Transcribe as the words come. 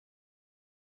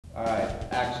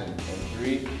action in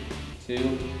 3,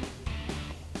 2.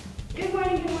 Good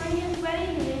morning, everybody.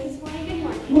 It is this morning. Good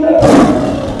morning.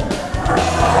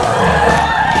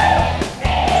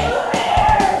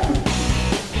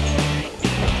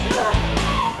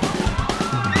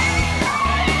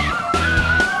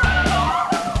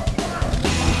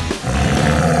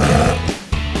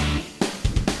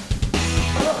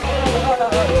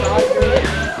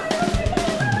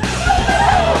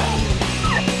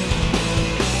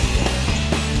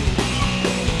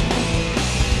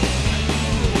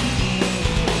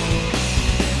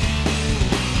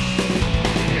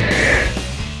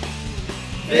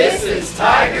 This is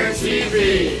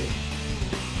TigerTV.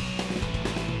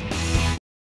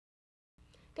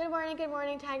 Good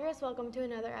morning, Tigers. Welcome to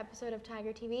another episode of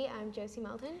TigerTV. I'm Josie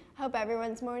Melton. Hope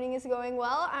everyone's morning is going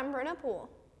well. I'm Brenna Poole.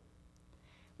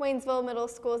 Waynesville Middle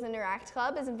School's Interact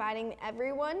Club is inviting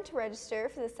everyone to register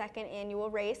for the second annual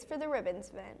race for the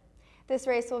Ribbons event. This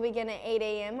race will begin at 8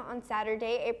 a.m. on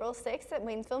Saturday, April 6th at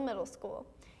Waynesville Middle School.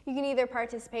 You can either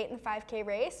participate in the 5K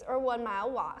race or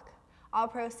 1-mile walk. All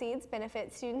proceeds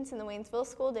benefit students in the Waynesville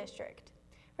School District.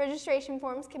 Registration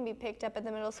forms can be picked up at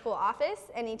the middle school office,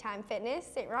 Anytime Fitness,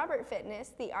 St. Robert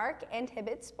Fitness, The Arc, and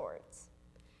Hibbett Sports.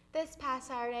 This past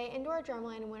Saturday, Indoor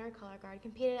Drumline and Winter Color Guard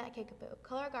competed at Kickapoo.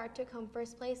 Color Guard took home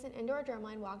first place and Indoor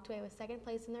Drumline walked away with second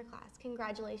place in their class.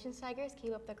 Congratulations, Tigers.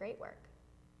 Keep up the great work.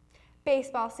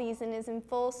 Baseball season is in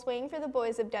full swing for the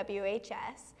boys of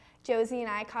WHS. Josie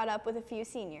and I caught up with a few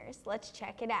seniors. Let's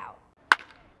check it out.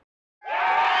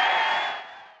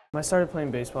 I started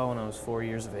playing baseball when I was 4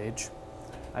 years of age.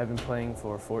 I've been playing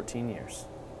for 14 years.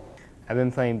 I've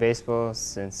been playing baseball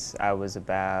since I was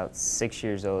about 6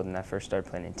 years old and I first started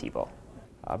playing in t-ball.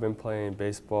 I've been playing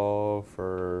baseball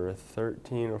for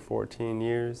 13 or 14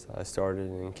 years. I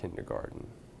started in kindergarten.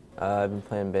 I've been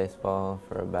playing baseball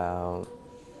for about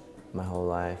my whole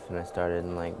life, and I started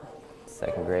in like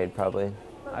 2nd grade probably.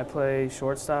 I play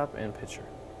shortstop and pitcher.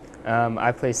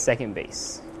 I play second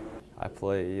base. I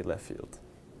play left field.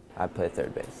 I play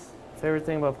 3rd base. Favorite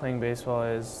thing about playing baseball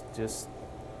is just,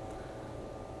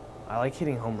 I like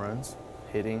hitting home runs.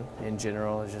 Hitting in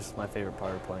general is just my favorite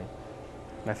part of playing.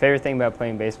 My favorite thing about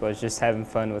playing baseball is just having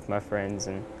fun with my friends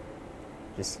and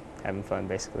just having fun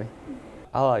basically.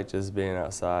 I like just being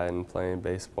outside and playing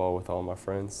baseball with all my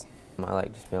friends. I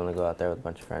like just being able to go out there with a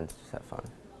bunch of friends and just have fun.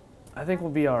 I think we'll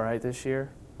be all right this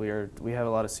year. We have a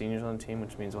lot of seniors on the team,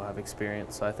 which means we'll have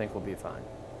experience, so I think we'll be fine.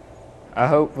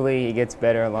 Hopefully it gets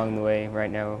better along the way. Right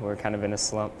now we're kind of in a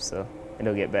slump, so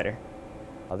it'll get better.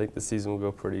 I think the season will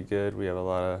go pretty good. We have a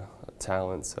lot of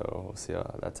talent, so we'll see how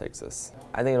that takes us.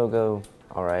 I think it'll go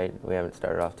all right. We haven't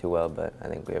started off too well, but I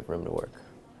think we have room to work.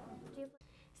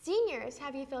 Seniors,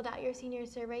 have you filled out your senior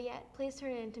survey yet? Please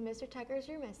turn it into Mr. Tucker's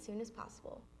room as soon as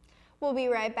possible. We'll be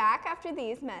right back after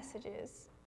these messages.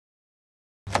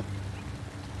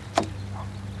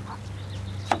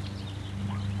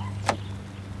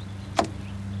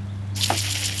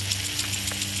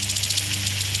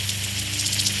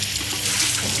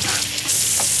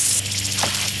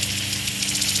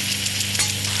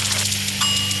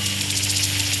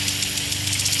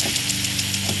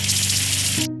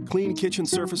 Clean kitchen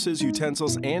surfaces,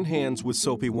 utensils, and hands with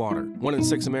soapy water. 1 in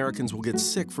 6 Americans will get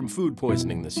sick from food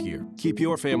poisoning this year. Keep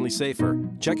your family safer.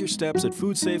 Check your steps at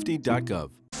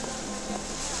foodsafety.gov.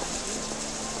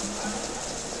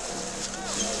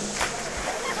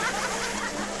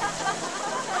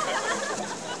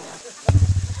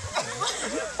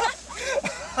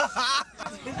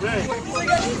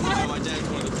 My dad's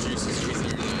one of the producers here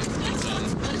tonight.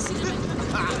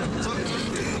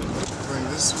 Bring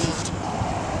this sweet.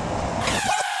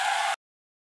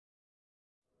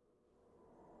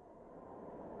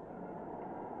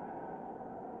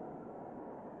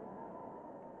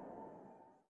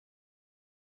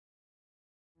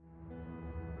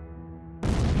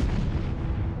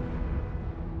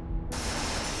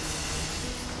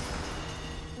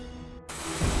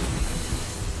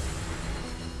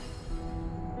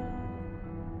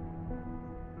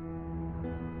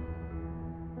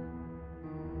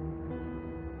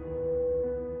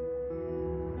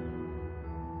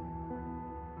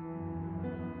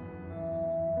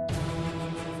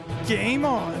 Game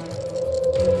on!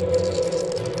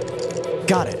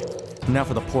 Got it. Now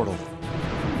for the portal.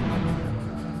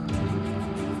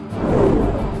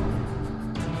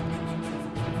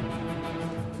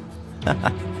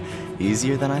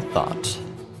 Easier than I thought.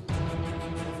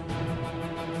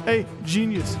 Hey,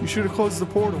 genius, you should have closed the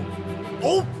portal.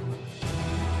 Oh!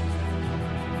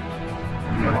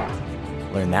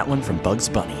 Learned that one from Bugs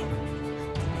Bunny.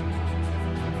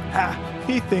 Ha!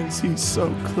 He thinks he's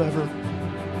so clever.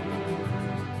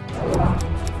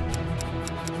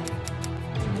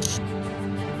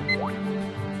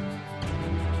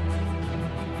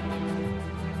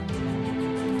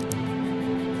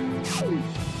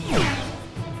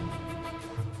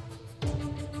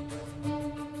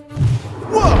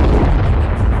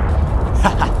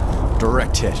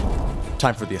 That's it.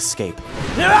 Time for the escape.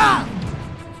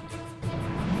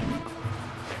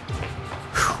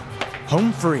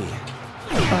 Home free.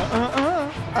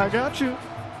 I got you.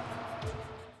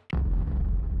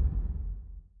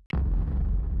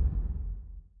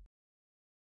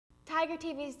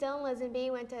 TigerTV's Dylan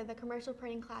Lisenby went to the commercial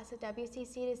printing class at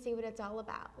WCC to see what it's all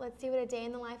about. Let's see what a day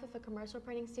in the life of a commercial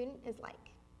printing student is like.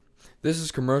 This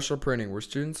is commercial printing, where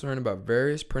students learn about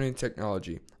various printing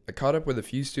technology. I caught up with a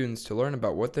few students to learn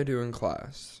about what they do in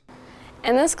class.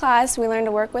 In this class, we learn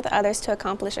to work with others to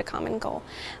accomplish a common goal.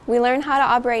 We learn how to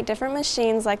operate different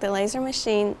machines like the laser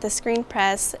machine, the screen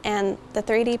press, and the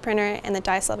 3D printer and the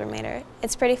die sublimator.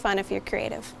 It's pretty fun if you're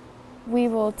creative. We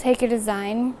will take a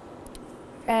design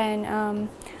and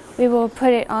we will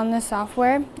put it on the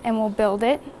software and we'll build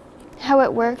it. How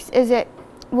it works is it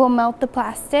will melt the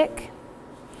plastic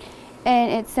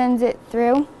and it sends it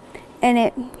through and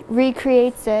it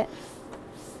recreates it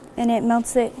and it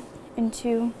melts it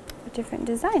into a different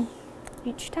design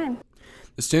each time.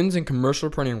 The students in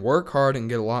commercial printing work hard and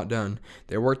get a lot done.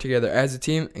 They work together as a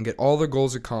team and get all their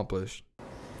goals accomplished.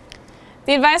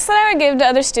 The advice that I would give to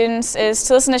other students is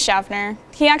to listen to Schaffner.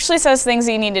 He actually says things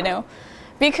that you need to know.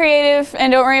 Be creative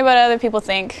and don't worry about what other people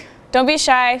think. Don't be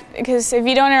shy, because if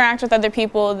you don't interact with other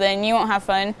people, then you won't have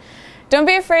fun. Don't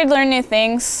be afraid to learn new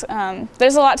things.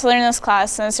 There's a lot to learn in this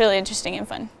class, and it's really interesting and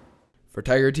fun. For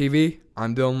TigerTV,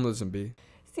 I'm Dylan Lisenby.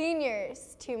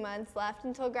 Seniors, 2 months left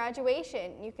until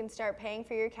graduation. You can start paying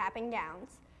for your cap and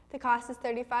gowns. The cost is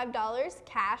 $35,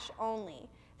 cash only.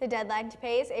 The deadline to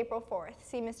pay is April 4th.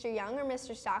 See Mr. Young or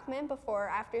Mr. Stockman before or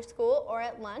after school or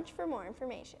at lunch for more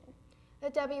information.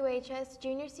 The WHS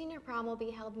Junior Senior Prom will be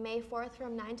held May 4th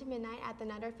from 9 to midnight at the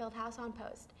Nutter Fieldhouse on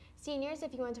Post. Seniors,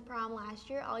 if you went to prom last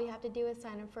year, all you have to do is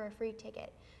sign up for a free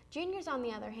ticket. Juniors, on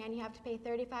the other hand, you have to pay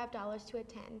 $35 to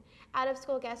attend.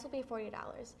 Out-of-school guests will be $40.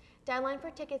 Deadline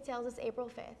for ticket sales is April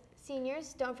 5th.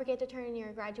 Seniors, don't forget to turn in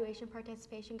your graduation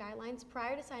participation guidelines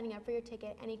prior to signing up for your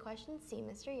ticket. Any questions, see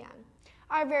Mr. Young.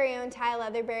 Our very own Ty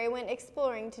Leatherberry went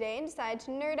exploring today and decided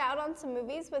to nerd out on some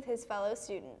movies with his fellow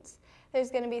students.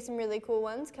 There's going to be some really cool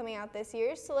ones coming out this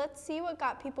year, so let's see what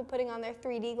got people putting on their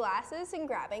 3D glasses and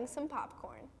grabbing some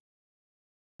popcorn.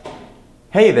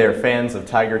 Hey there, fans of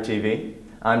TigerTV.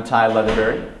 I'm Ty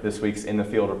Leatherberry, this week's In the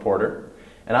Field reporter,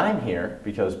 and I'm here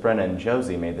because Brenna and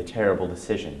Josie made the terrible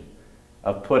decision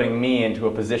of putting me into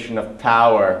a position of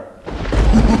power.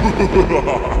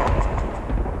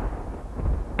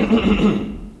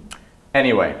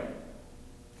 Anyway,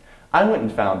 I went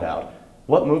and found out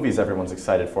what movies everyone's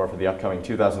excited for the upcoming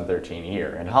 2013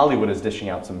 year, and Hollywood is dishing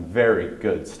out some very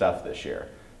good stuff this year.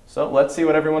 So let's see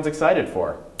what everyone's excited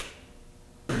for.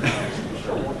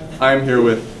 I'm here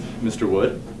with Mr.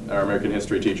 Wood, our American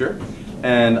history teacher,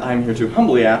 and I'm here to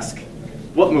humbly ask,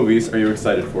 what movies are you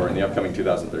excited for in the upcoming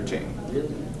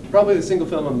 2013? Probably the single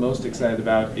film I'm most excited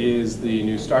about is the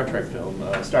new Star Trek film,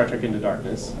 Star Trek Into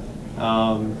Darkness.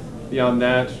 Beyond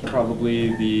that,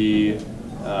 probably the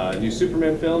new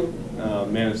Superman film,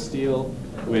 Man of Steel,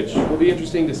 which will be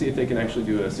interesting to see if they can actually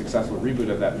do a successful reboot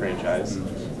of that franchise.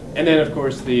 And then, of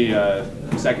course, the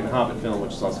second Hobbit film,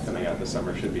 which is also coming out this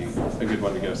summer, should be a good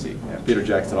one to go see. Yeah, Peter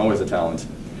Jackson, always a talent.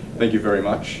 Thank you very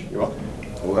much. You're welcome.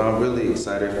 Well, I'm really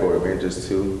excited for Avengers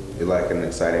 2. It's like an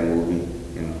exciting movie,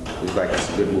 and it's like it's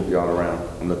a good movie all around.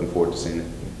 I'm looking forward to seeing it.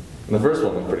 And the first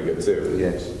one was pretty good too.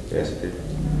 Yes, yes it did.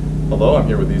 Hello, I'm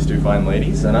here with these two fine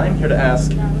ladies, and I'm here to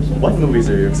ask, what movies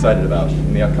are you excited about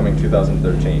in the upcoming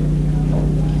 2013?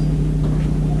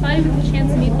 Fighting with a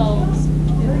Chance Meatballs.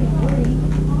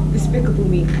 Despicable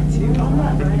Me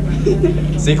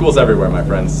 2. Sequels everywhere, my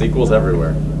friends. Sequels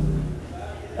everywhere.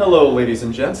 Hello, ladies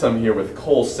and gents. I'm here with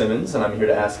Cole Simmons, and I'm here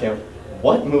to ask him,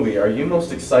 what movie are you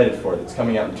most excited for that's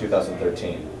coming out in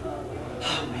 2013?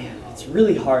 Oh man, it's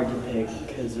really hard to pick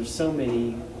because there's so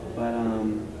many, but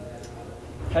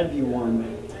had to be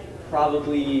one.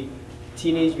 Probably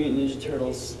Teenage Mutant Ninja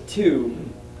Turtles 2,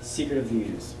 Secret of the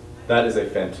Ooze. That is a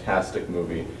fantastic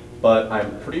movie, but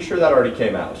I'm pretty sure that already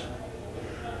came out.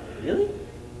 Really?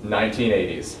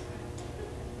 1980s.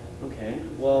 Okay,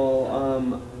 well,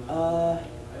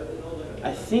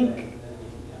 I think,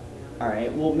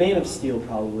 alright, well, Man of Steel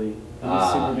probably. The new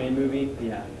Superman movie.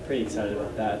 Yeah, pretty excited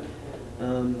about that.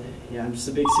 Yeah, I'm just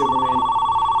a big Superman.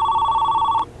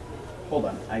 Hold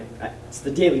on, it's the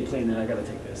Daily Planet, I gotta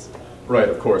take this. Right,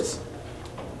 of course.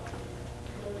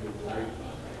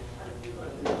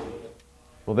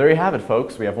 Well, there you have it,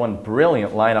 folks. We have one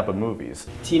brilliant lineup of movies.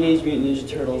 Teenage Mutant Ninja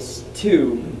Turtles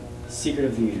 2, Secret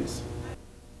of the Ooze.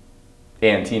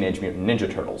 And Teenage Mutant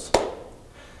Ninja Turtles.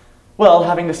 Well,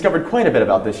 having discovered quite a bit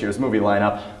about this year's movie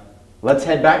lineup, let's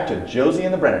head back to Josie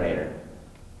and the Brennanator.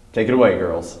 Take it away,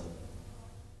 girls.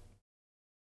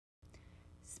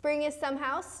 Spring is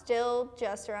somehow still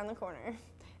just around the corner.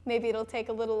 Maybe it'll take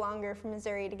a little longer for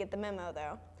Missouri to get the memo,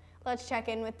 though. Let's check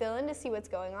in with Dylan to see what's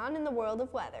going on in the world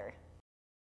of weather.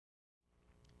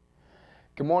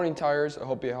 Good morning, Tigers. I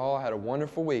hope you all had a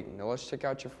wonderful week. Now let's check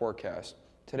out your forecast.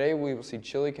 Today we will see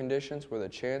chilly conditions with a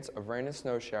chance of rain and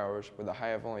snow showers with a high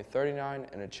of only 39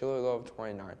 and a chilly low of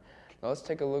 29. Now let's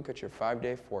take a look at your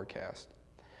 5-day forecast.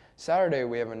 Saturday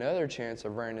we have another chance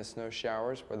of rain and snow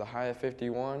showers with a high of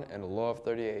 51 and a low of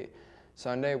 38.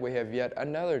 Sunday we have yet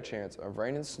another chance of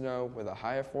rain and snow with a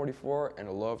high of 44 and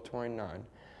a low of 29.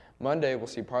 Monday we'll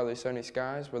see partly sunny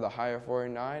skies with a high of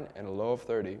 49 and a low of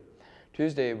 30.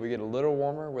 Tuesday we get a little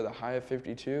warmer with a high of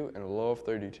 52 and a low of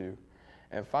 32.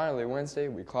 And finally Wednesday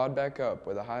we cloud back up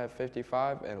with a high of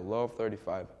 55 and a low of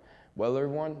 35. Well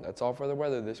everyone, that's all for the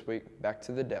weather this week. Back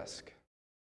to the desk.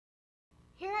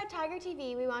 Here at Tiger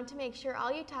TV, we want to make sure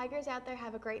all you Tigers out there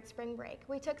have a great spring break.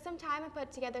 We took some time and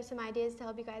put together some ideas to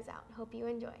help you guys out. Hope you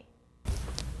enjoy.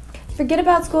 Forget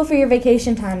about school for your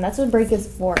vacation time. That's what break is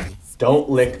for. Don't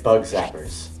lick bug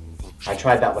zappers. I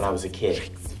tried that when I was a kid.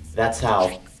 That's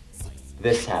how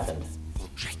this happened.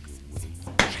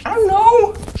 I don't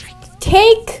know.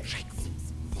 Take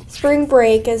spring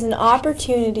break as an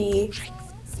opportunity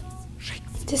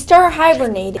to start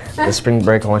hibernating. The spring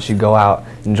break, I want you to go out,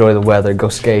 enjoy the weather, go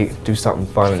skate, do something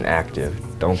fun and active.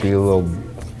 Don't be a little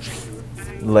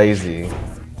lazy.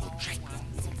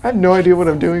 I have no idea what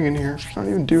I'm doing in here. I don't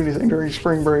even do anything during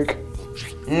spring break.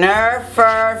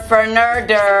 Nerfer for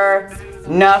nerder,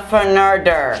 nuff for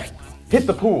nerder. Hit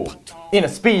the pool in a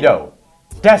Speedo.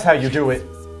 That's how you do it.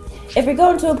 If you're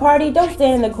going to a party, don't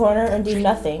stand in the corner and do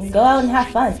nothing. Go out and have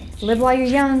fun. Live while you're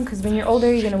young, because when you're older,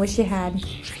 you're going to wish you had.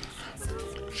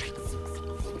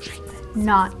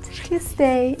 Not to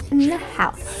stay in the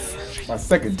house. My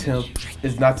second tip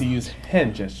is not to use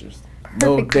hand gestures.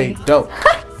 No, they don't.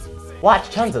 Watch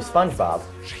tons of SpongeBob.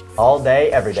 All day,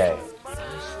 every day.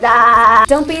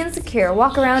 Don't be insecure.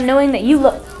 Walk around knowing that you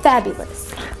look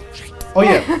fabulous. Oh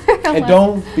yeah, and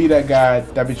don't be that guy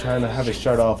that be trying to have his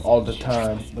shirt off all the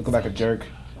time, looking like a jerk,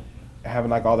 having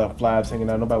like all that flaps hanging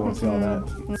out. Nobody wants to see all that.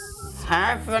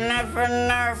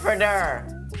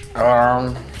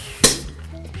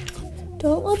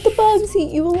 Don't let the bugs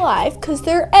eat you alive, because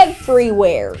they're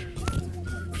everywhere.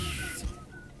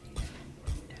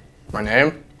 My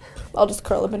name? I'll just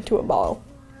curl up into a ball.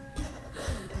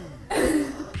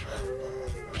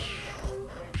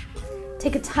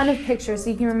 Take a ton of pictures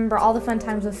so you can remember all the fun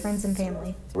times with friends and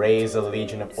family. Raise a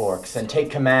legion of orcs and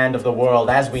take command of the world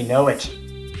as we know it.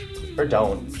 Or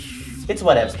don't. It's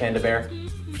whatevs, Panda Bear.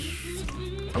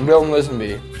 I'm building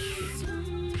Listenbee.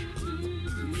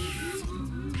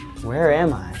 Where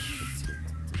am I?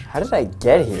 How did I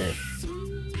get here?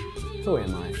 Who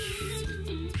am I?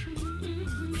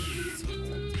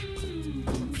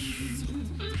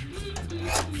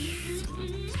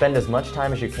 Spend as much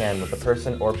time as you can with the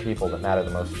person or people that matter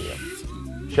the most to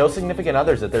you. Show significant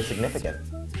others that they're significant.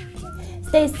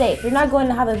 Stay safe. You're not going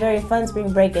to have a very fun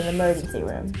spring break in the emergency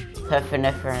room. Go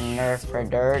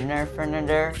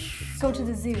to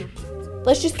the zoo.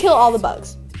 Let's just kill all the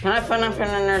bugs.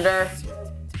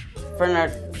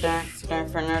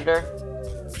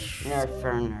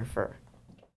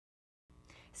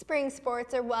 Spring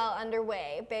sports are well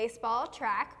underway. Baseball,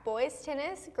 track, boys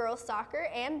tennis, girls soccer,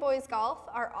 and boys golf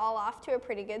are all off to a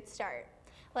pretty good start.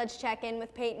 Let's check in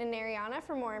with Peyton and Ariana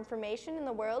for more information in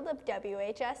the world of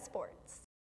WHS sports.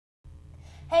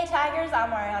 Hey Tigers,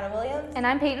 I'm Ariana Williams. And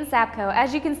I'm Peyton Sapko.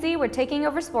 As you can see, we're taking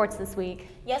over sports this week.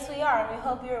 Yes, we are, and we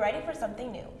hope you're ready for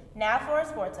something new. Now for a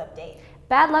sports update.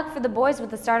 Bad luck for the boys with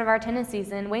the start of our tennis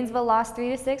season. Waynesville lost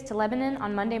 3-6 to Lebanon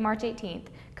on Monday, March 18th.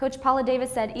 Coach Paula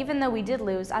Davis said, even though we did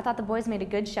lose, I thought the boys made a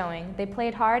good showing. They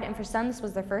played hard, and for some, this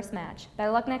was their first match.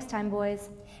 Better luck next time, boys.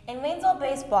 In Waynesville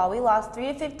baseball, we lost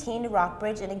 3-15 to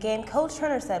Rockbridge in a game Coach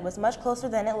Turner said was much closer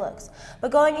than it looks.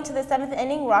 But going into the 7th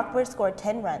inning, Rockbridge scored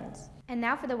 10 runs. And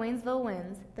now for the Waynesville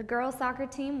wins. The girls' soccer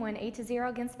team won 8-0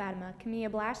 against Fatima. Camilla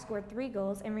Blash scored 3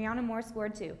 goals, and Rihanna Moore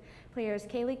scored 2. Players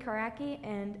Kaylee Karaki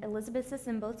and Elizabeth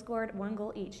Sisson both scored 1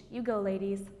 goal each. You go,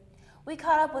 ladies. We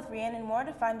caught up with Rhiannon Moore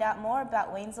to find out more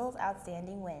about Waynesville's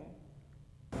outstanding win.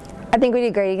 I think we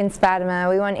did great against Fatima.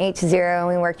 We won 8-0 and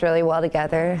we worked really well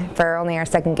together. For only our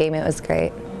second game, it was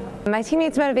great. My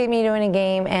teammates motivate me to win a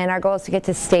game, and our goal is to get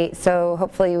to state, so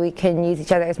hopefully we can use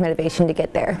each other as motivation to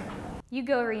get there. You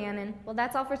go, Rhiannon. Well,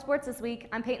 that's all for sports this week.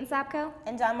 I'm Peyton Sapko.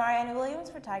 And I'm Ariana Williams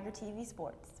for TigerTV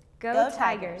Sports. Go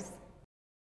Tigers.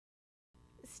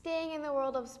 Staying in the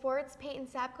world of sports, Peyton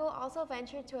Sapko also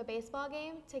ventured to a baseball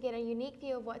game to get a unique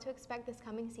view of what to expect this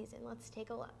coming season. Let's take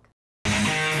a look.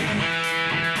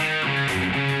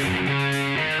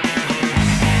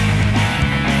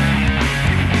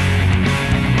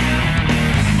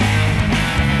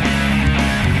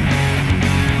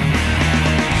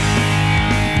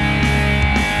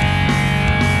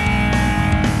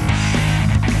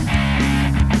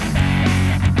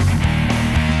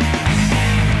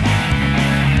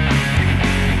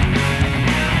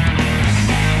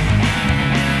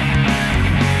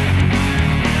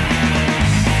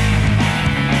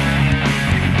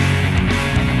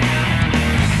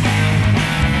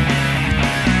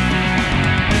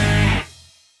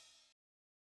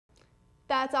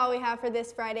 That's all we have for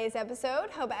this Friday's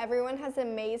episode. Hope everyone has an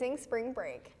amazing spring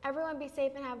break. Everyone be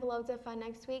safe and have loads of fun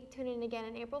next week. Tune in again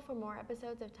in April for more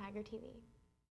episodes of Tiger TV.